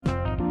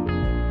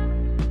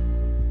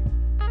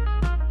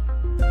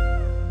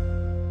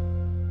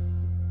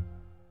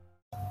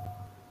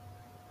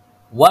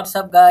What's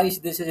up, guys?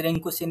 This is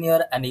Rinku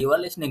Senior, and you are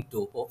listening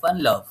to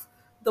Open Love,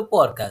 the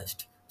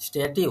podcast.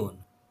 Stay tuned.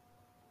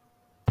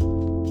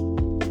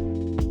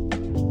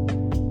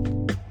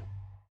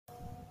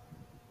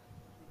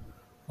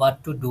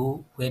 What to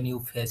do when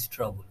you face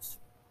troubles?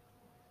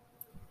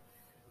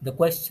 The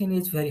question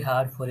is very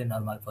hard for a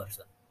normal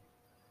person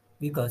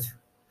because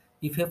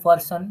if a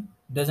person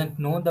doesn't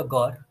know the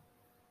God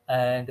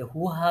and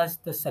who has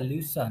the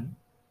solution,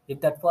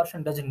 if that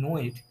person doesn't know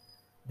it,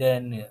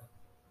 then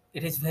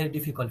it is very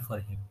difficult for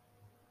him.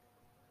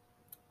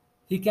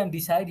 He can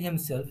decide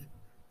himself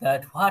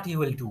that what he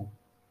will do.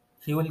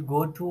 He will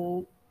go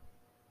to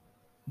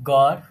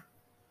God.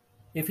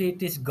 If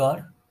it is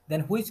God,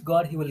 then which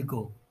God he will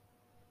go?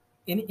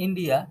 In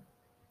India,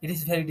 it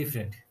is very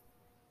different.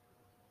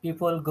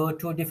 People go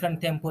to different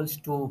temples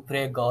to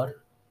pray God,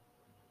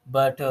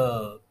 but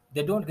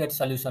they don't get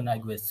solution, I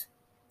guess.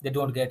 They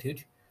don't get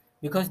it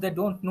because they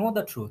don't know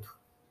the truth.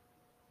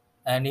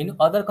 And in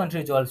other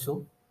countries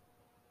also,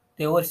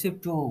 they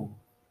worship to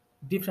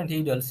different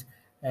idols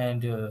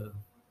and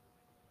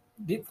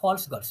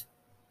false gods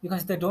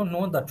because they don't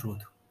know the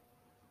truth.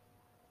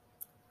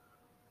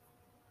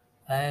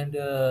 And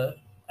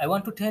I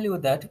want to tell you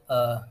that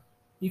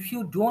if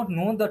you don't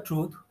know the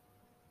truth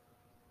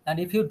and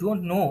if you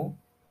don't know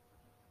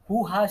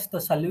who has the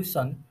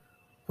solution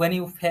when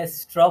you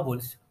face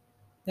troubles,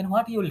 then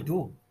what you will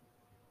do?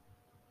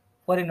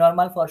 For a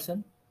normal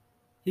person,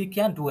 he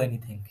can't do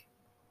anything.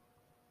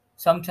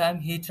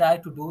 Sometimes he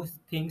tried to do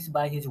things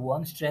by his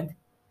own strength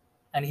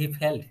and he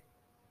failed.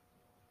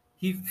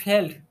 He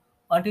failed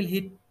until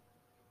he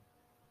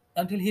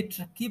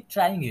keep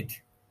trying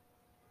it.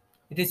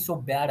 It is so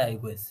bad, I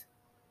guess.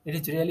 It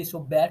is really so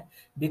bad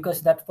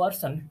because that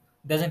person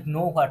doesn't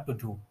know what to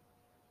do.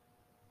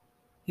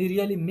 He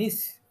really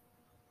miss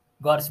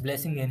God's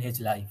blessing in his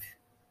life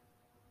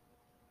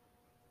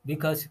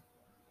because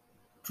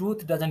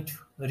truth doesn't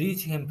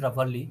reach him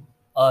properly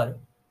or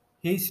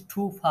he is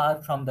too far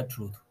from the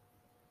truth.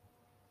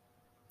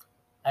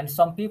 And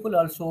some people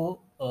also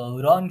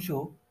run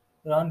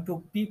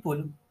to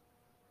people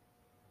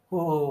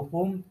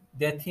whom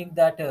they think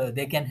that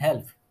they can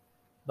help,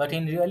 but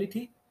in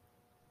reality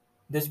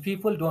these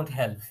people don't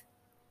help.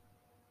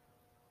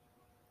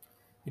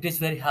 It is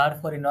very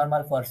hard for a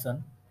normal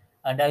person,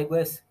 and I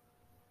guess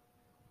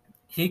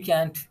he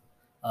can't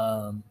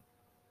um,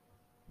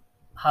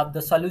 have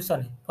the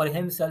solution for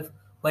himself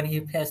when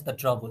he faces the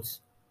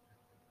troubles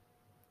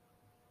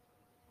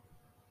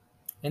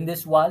in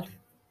this world.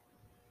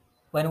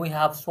 When we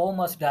have so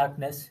much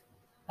darkness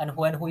and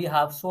when we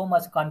have so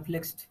much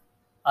conflicts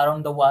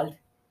around the world,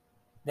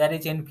 there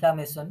is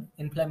inflammation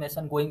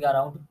going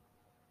around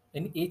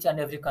in each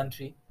and every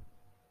country.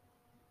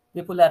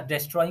 People are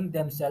destroying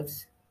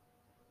themselves.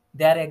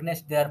 They are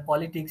against their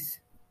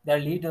politics, their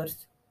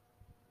leaders,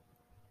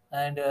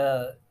 and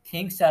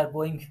things are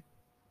going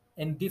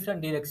in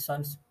different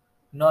directions,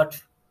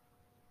 not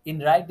in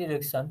right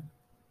direction.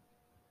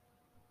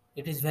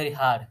 It is very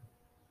hard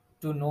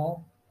to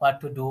know what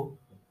to do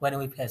when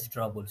we face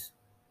troubles.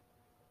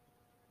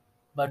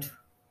 But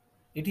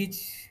it is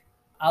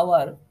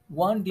our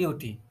one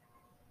duty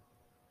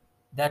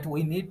that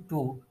we need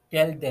to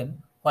tell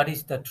them what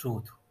is the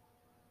truth.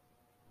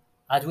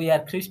 As we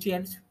are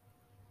Christians,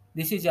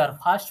 this is our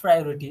first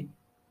priority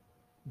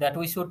that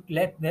we should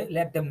let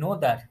them know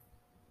that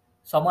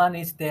someone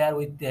is there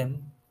with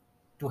them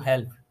to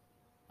help,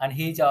 and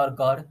He is our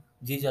God,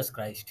 Jesus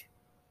Christ.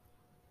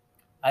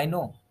 I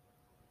know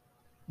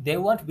they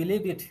won't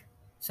believe it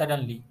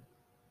suddenly,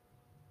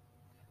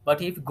 but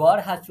if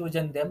God has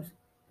chosen them,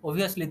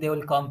 obviously they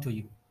will come to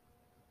you.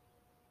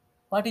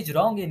 What is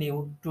wrong in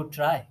you to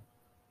try?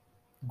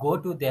 Go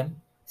to them,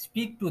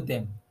 speak to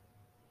them.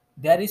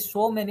 There is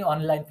so many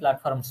online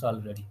platforms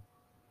already.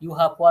 You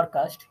have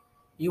podcast,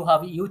 you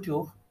have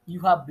YouTube, you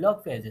have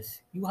blog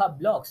pages, you have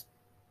blogs,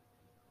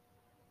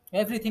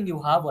 everything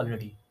you have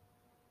already.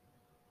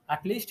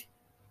 At least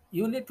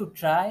you need to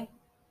try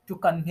to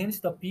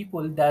convince the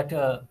people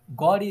that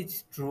God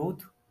is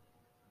truth,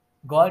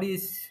 God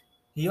is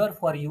here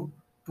for you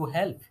to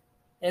help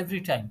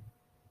every time.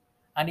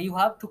 And you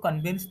have to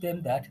convince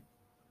them that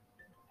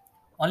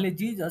only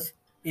Jesus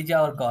is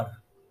our God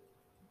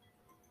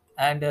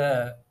and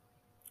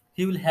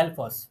He will help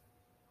us.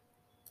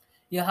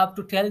 You have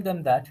to tell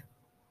them that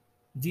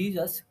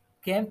Jesus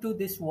came to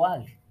this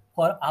world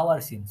for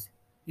our sins.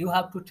 You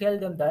have to tell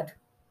them that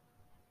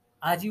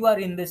as you are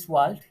in this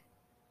world,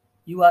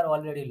 you are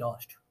already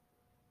lost.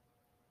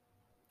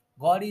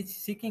 God is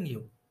seeking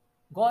you.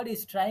 God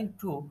is trying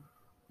to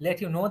let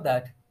you know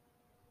that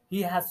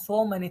He has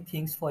so many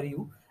things for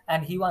you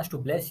and He wants to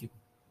bless you.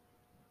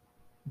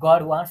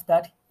 God wants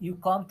that you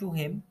come to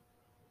Him,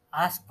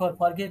 ask for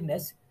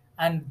forgiveness,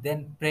 and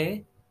then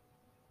pray,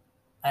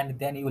 and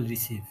then you will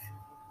receive.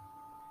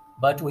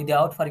 But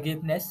without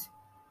forgiveness,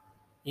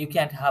 you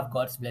can't have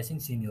God's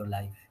blessings in your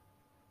life.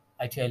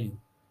 I tell you,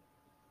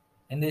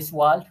 in this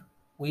world,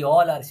 we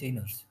all are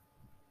sinners.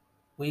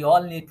 We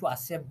all need to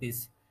accept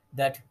this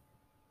that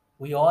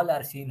we all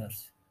are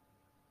sinners.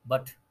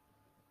 But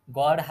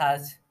God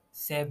has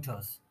saved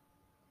us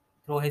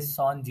through his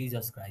son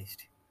Jesus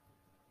Christ.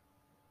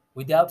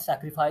 Without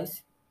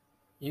sacrifice,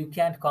 you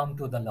can't come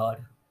to the Lord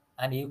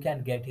and you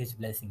can get his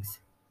blessings.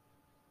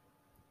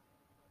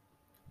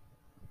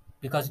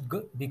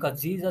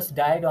 Because Jesus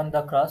died on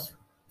the cross,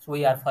 so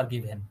we are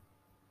forgiven.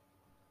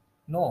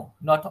 No,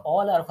 not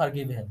all are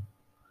forgiven.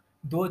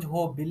 Those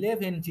who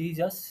believe in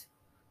Jesus,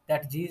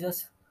 that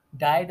Jesus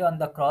died on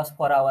the cross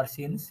for our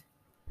sins,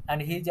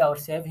 and He is our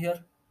Savior,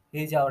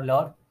 He is our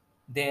Lord,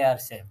 they are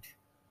saved.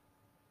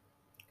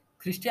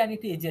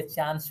 Christianity is a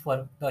chance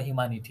for the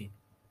humanity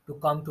to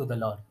come to the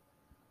Lord.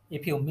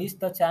 If you miss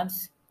the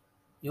chance,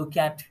 you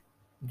can't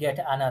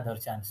get another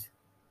chance.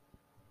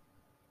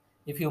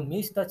 If you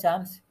miss the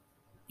chance,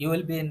 you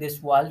will be in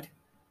this world,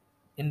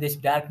 in this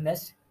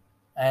darkness,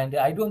 and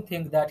I don't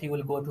think that you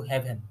will go to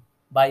heaven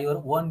by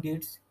your own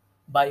deeds,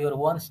 by your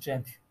own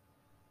strength.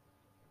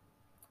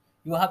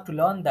 You have to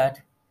learn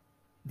that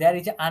there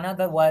is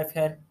another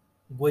warfare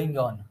going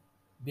on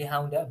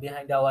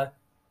behind our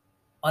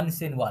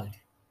unseen world.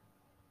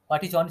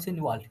 What is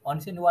unseen world?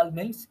 Unseen world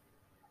means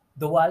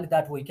the world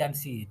that we can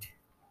see it.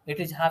 It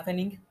is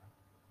happening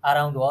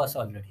around us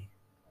already.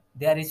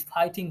 There is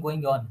fighting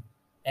going on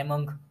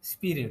among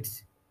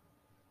spirits.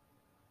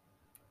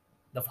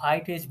 The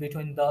fight is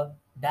between the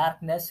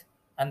darkness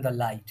and the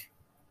light.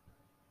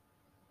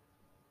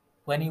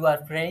 When you are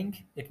praying,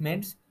 it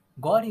means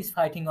God is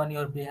fighting on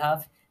your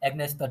behalf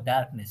against the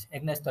darkness,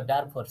 against the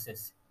dark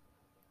forces.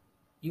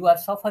 You are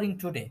suffering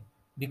today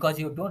because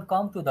you don't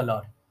come to the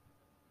Lord.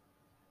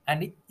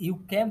 And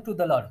you came to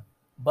the Lord,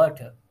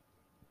 but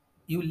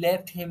you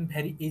left Him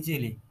very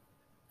easily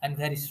and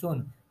very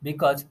soon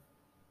because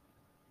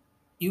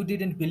you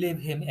didn't believe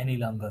Him any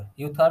longer.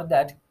 You thought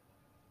that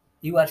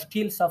you are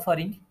still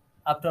suffering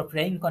after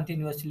praying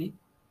continuously,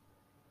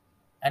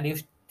 and you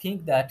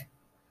think that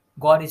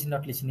God is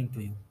not listening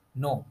to you.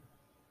 No,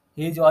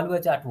 He is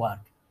always at work.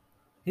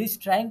 He is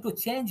trying to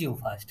change you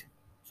first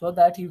so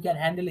that you can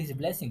handle His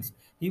blessings.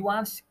 He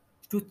wants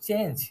to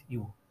change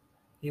you.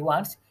 He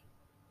wants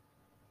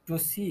to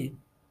see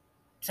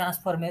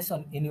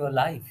transformation in your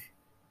life.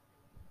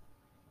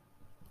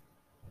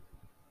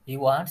 He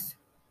wants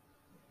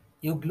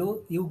you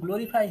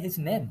glorify his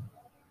name.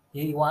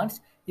 He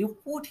wants you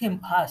put him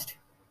first.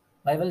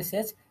 Bible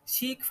says,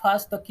 seek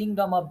first the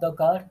kingdom of the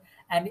God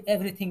and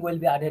everything will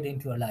be added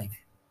into your life.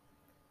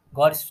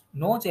 God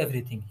knows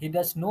everything. He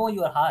does know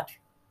your heart.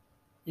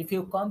 If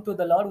you come to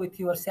the Lord with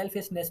your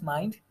selfishness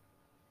mind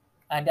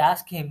and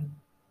ask him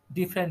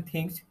different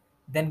things,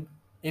 then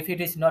if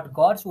it is not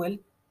God's will,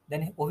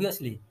 then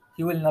obviously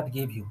he will not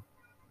give you.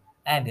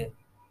 And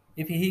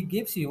if he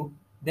gives you,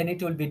 then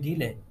it will be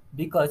delay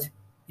because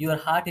your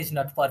heart is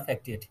not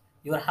perfect yet.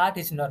 Your heart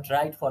is not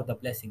right for the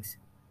blessings.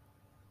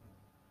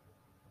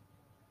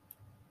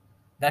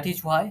 That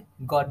is why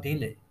God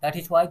delay. That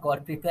is why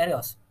God prepare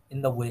us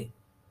in the way.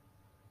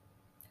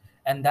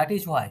 And that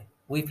is why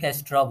we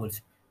face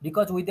troubles.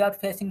 Because without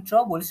facing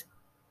troubles,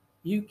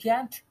 you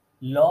can't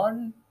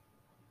learn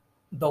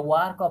the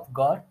work of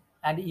God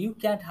and you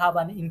can't have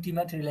an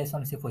intimate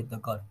relationship with the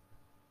God.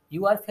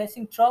 You are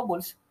facing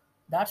troubles.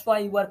 That's why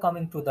you are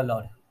coming to the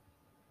Lord.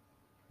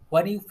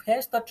 When you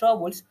face the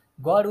troubles,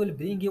 God will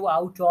bring you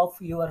out of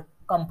your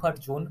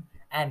comfort zone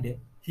and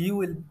He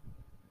will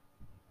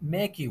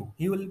make you,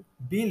 He will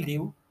build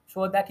you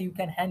so that you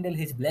can handle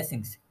His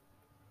blessings.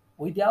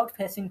 Without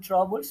facing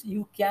troubles,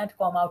 you can't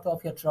come out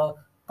of your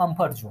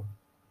comfort zone.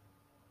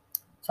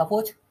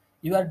 Suppose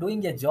you are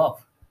doing a job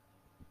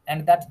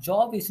and that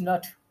job is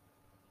not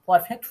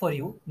perfect for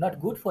you, not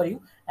good for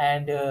you,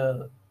 and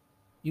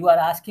you are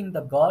asking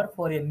the God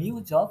for a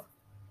new job,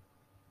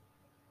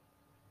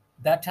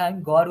 that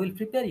time God will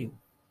prepare you.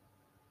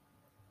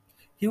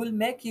 He will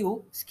make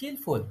you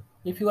skillful.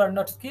 If you are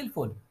not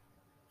skillful,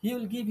 He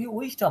will give you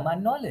wisdom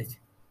and knowledge.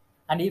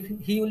 And if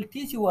He will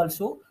teach you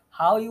also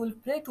how you will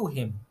pray to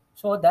Him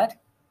so that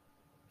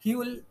He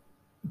will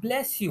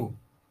bless you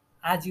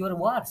as your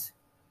words.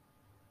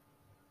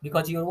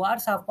 Because your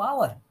words have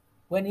power.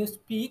 When you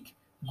speak,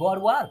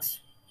 God works.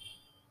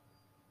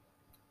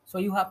 So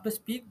you have to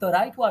speak the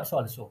right words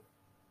also.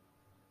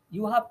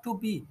 You have to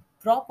be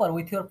proper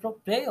with your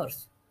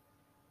prayers.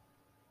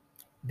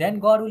 Then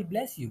God will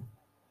bless you.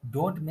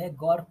 Don't make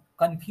God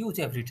confused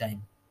every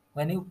time.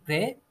 When you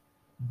pray,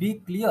 be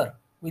clear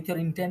with your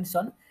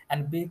intention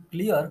and be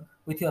clear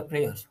with your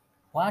prayers.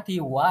 What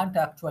you want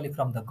actually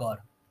from the God.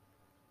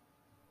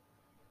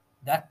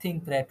 That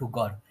thing pray to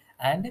God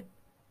and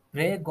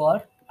pray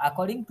God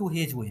according to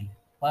His will.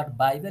 What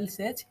Bible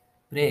says,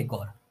 pray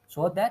God.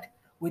 So that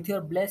with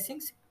your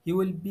blessings, he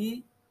will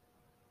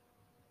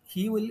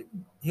he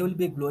will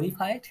be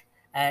glorified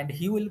and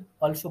he will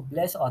also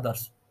bless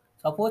others.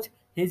 Suppose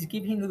he is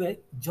giving you a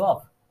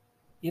job.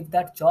 If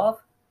that job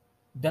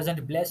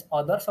doesn't bless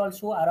others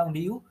also around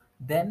you,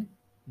 then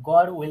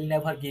God will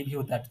never give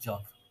you that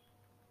job.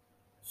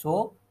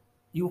 So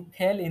you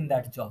fail in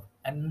that job.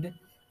 And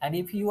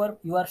if you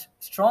are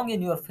strong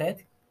in your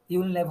faith, you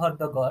will never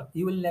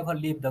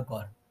leave the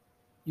God.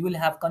 You will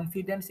have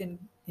confidence in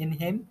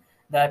him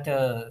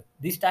that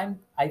this time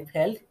I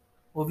failed,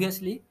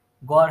 obviously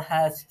God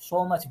has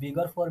so much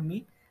bigger for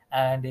me,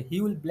 and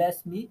He will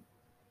bless me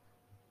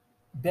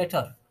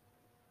better,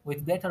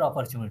 with better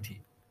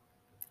opportunity.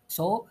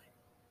 So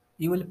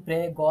you will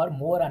pray God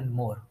more and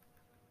more.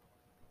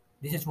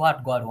 This is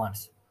what God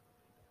wants.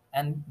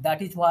 And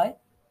that is why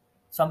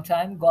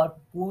sometimes God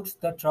puts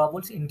the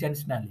troubles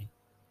intentionally.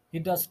 He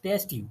does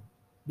test you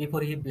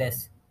before He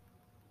bless.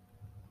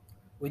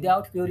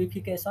 Without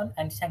purification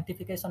and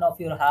sanctification of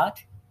your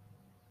heart,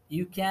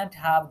 you can't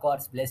have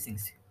God's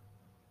blessings.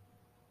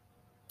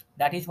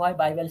 That is why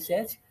Bible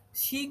says,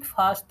 seek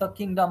first the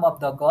kingdom of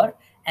the God,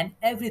 and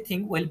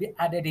everything will be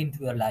added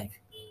into your life.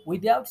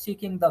 Without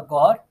seeking the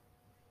God,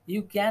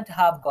 you can't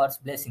have God's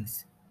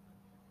blessings.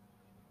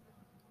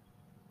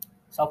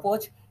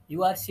 Suppose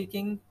you are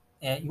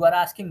you are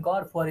asking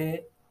God for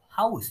a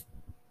house,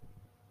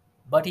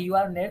 but you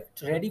are not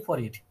ready for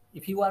it.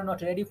 If you are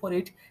not ready for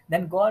it,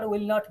 then God will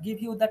not give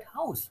you that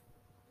house.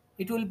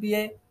 It will be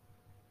a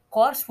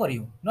curse for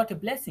you, not a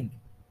blessing.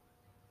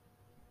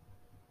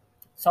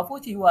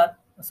 Suppose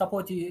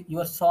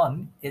your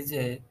son is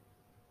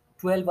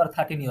 12 or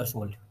 13 years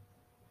old,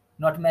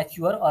 not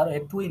mature or a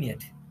twin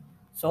yet.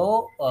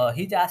 So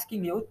he's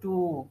asking you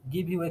to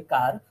give you a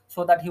car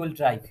so that he will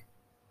drive.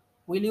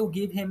 Will you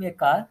give him a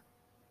car?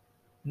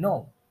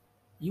 No,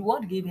 you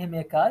won't give him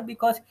a car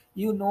because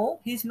you know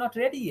he's not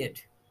ready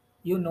yet.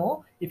 You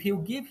know if you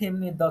give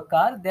him the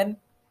car, then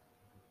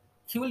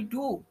he will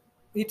do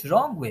it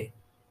wrong way.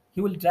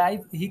 He will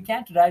drive. He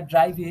can't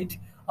drive it,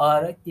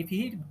 or if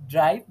he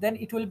drive, then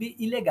it will be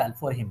illegal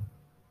for him.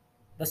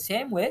 The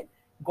same way,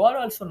 God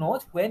also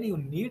knows when you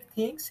need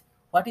things,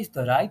 what is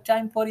the right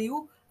time for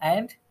you,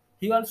 and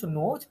He also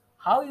knows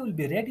how you will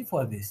be ready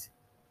for this.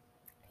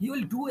 He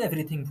will do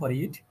everything for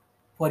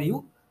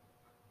you.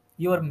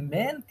 Your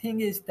main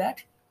thing is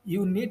that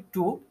you need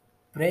to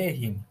pray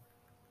Him.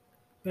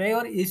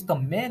 Prayer is the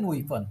main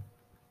weapon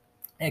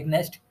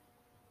against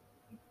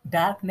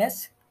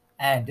darkness,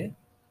 and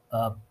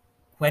uh,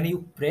 when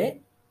you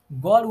pray,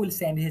 God will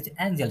send His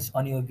angels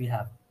on your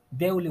behalf.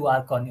 They will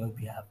work on your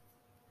behalf.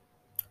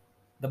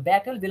 The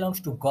battle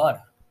belongs to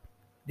God.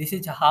 This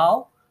is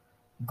how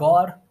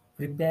God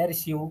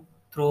prepares you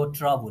through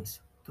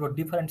troubles, through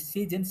different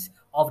seasons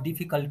of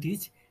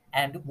difficulties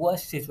and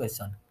worst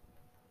situation.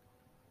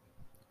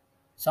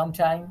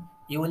 Sometimes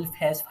you will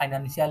face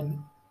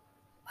financial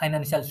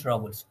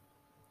troubles.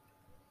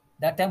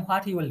 That time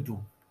what you will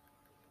do?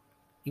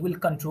 You will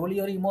control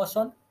your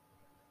emotion,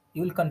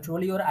 you will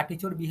control your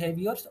attitude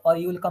behaviors, or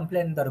you will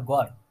complain the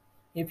God.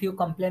 If you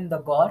complain the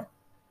God,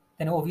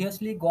 then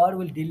obviously God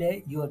will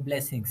delay your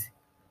blessings.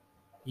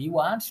 He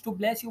wants to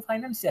bless you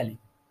financially,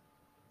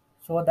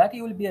 so that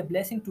you will be a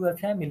blessing to your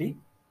family,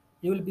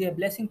 you will be a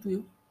blessing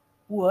to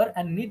poor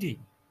and needy,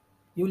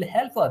 you will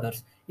help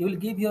others, you will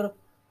give your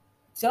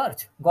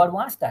church. God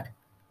wants that.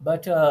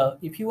 But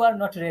if you are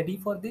not ready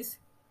for this,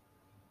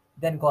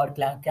 then God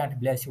can't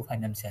bless you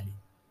financially.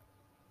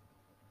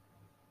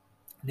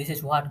 This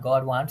is what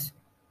God wants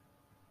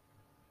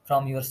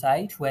from your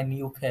side when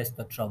you face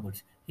the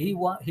troubles. He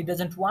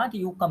doesn't want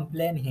you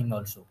complain Him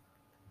also,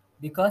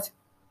 because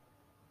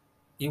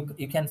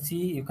you can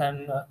see, you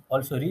can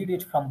also read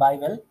it from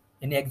Bible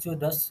in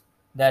Exodus,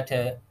 that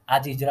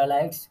as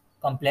Israelites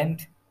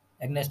complained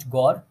against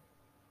God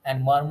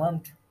and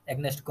murmured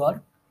against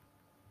God,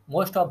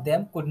 most of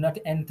them could not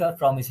enter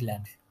promised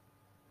land.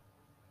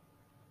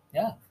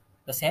 Yeah,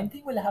 the same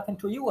thing will happen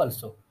to you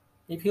also.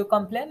 If you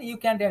complain, you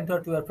can't enter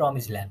to your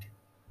promised land.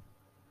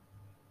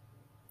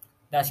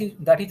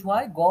 That is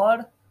why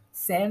God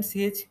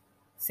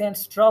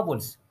sends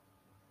troubles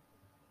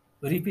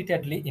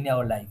repeatedly in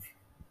our life.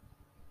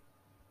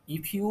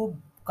 If you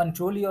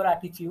control your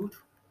attitude,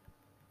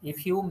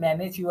 if you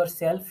manage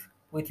yourself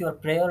with your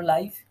prayer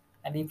life,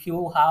 and if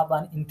you have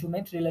an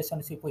intimate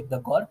relationship with the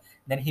God,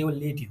 then He will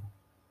lead you.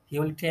 He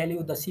will tell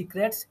you the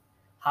secrets,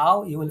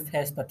 how you will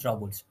face the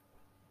troubles.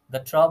 The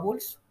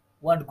troubles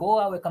won't go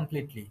away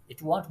completely.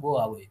 It won't go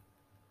away.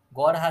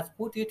 God has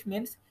put it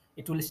means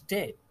it will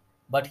stay,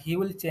 but He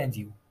will change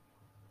you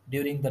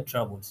during the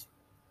troubles.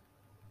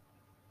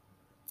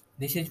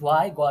 This is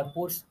why God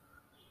puts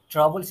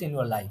troubles in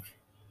your life,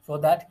 so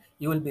that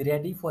you will be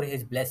ready for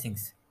His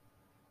blessings,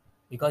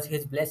 because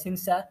His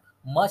blessings are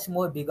much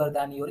more bigger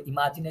than your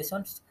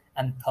imaginations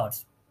and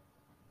thoughts.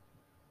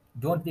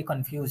 Don't be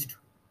confused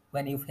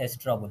when you face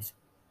troubles.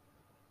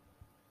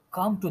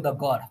 Come to the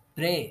God,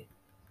 pray,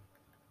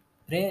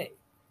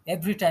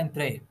 every time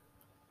pray,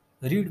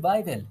 read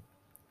Bible,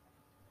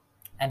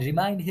 and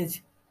remind His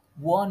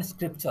one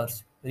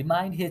scriptures,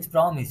 remind His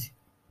promise,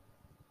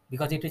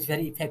 because it is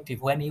very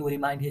effective when you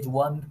remind His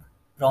one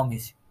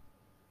promise.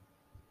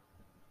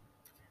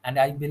 And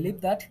I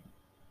believe that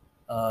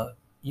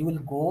you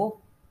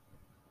will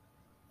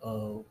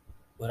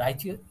uh,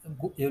 righteous,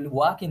 you will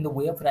walk in the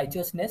way of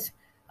righteousness,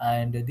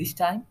 and this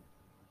time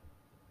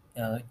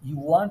you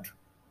won't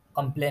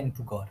complain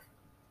to God.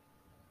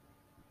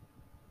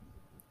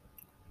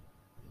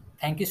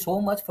 Thank you so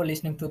much for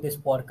listening to this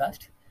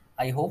podcast.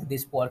 I hope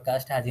this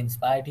podcast has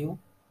inspired you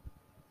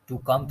to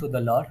come to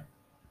the Lord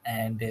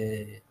and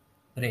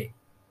pray.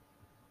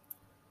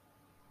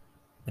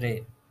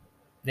 Pray,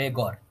 pray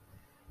God.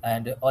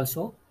 And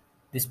also,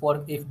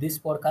 if this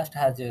podcast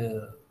has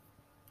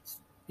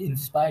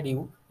inspired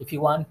you, if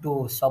you want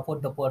to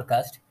support the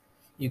podcast,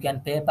 you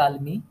can PayPal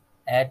me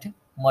at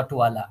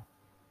Motwala.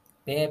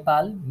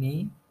 PayPal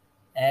me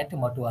at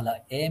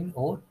Motwala.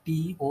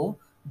 Motowala.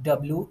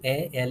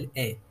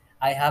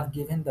 I have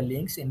given the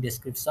links in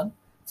description.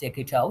 Check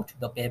it out,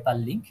 the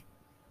PayPal link.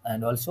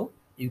 And also,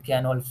 you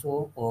can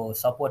also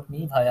support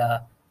me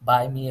via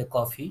Buy Me a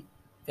Coffee,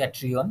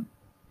 Patreon.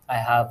 I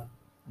have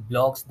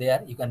blogs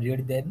there. You can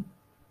read them.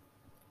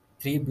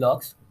 Three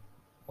blogs,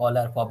 all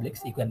are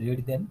publics. You can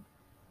read them.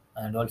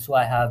 And also,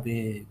 I have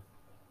a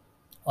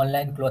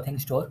online clothing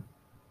store.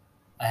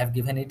 I have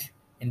given it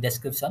in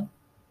description.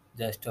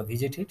 Just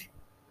visit it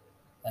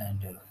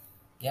and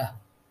yeah,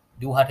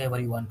 do whatever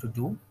you want to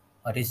do,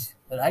 what is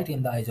right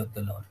in the eyes of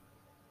the Lord.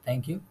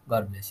 Thank you.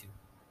 God bless you.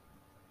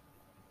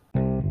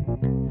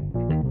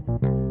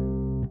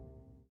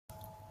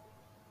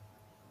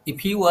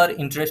 If you are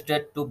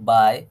interested to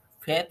buy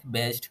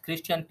faith-based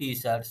Christian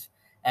t-shirts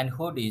and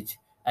hoodies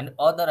and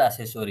other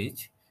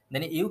accessories,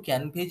 then you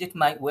can visit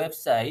my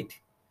website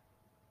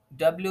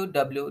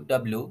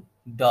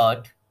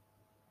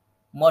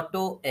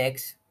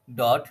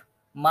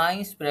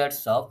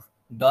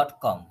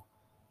www.motox.myspreadshop.com.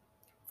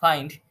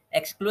 Find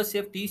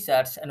exclusive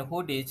t-shirts and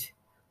hoodies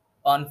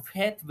on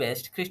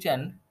faith-based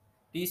Christian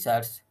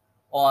t-shirts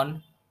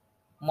on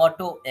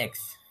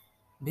MottoX.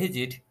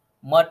 Visit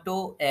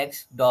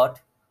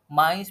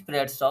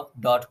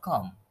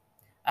mottox.myspreadshop.com.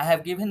 I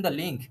have given the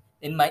link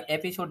in my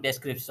episode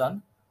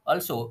description.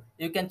 Also,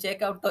 you can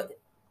check out the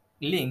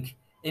link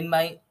in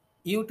my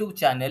YouTube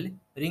channel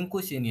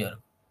Rinku Senior.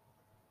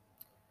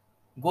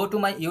 Go to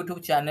my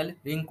YouTube channel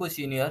Rinku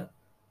Senior,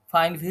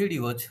 find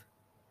videos,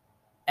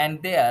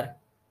 and there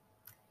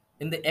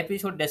in the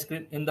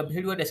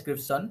video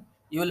description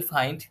you will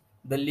find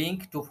the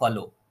link to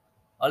follow.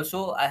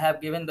 Also, I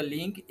have given the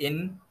link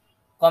in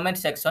comment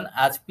section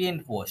as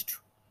pinned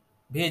post.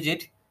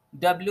 Visit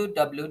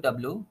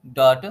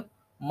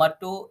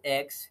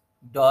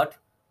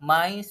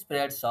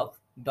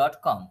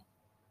www.matox.myspreadshop.com.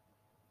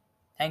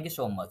 Thank you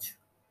so much.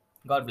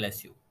 God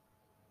bless you.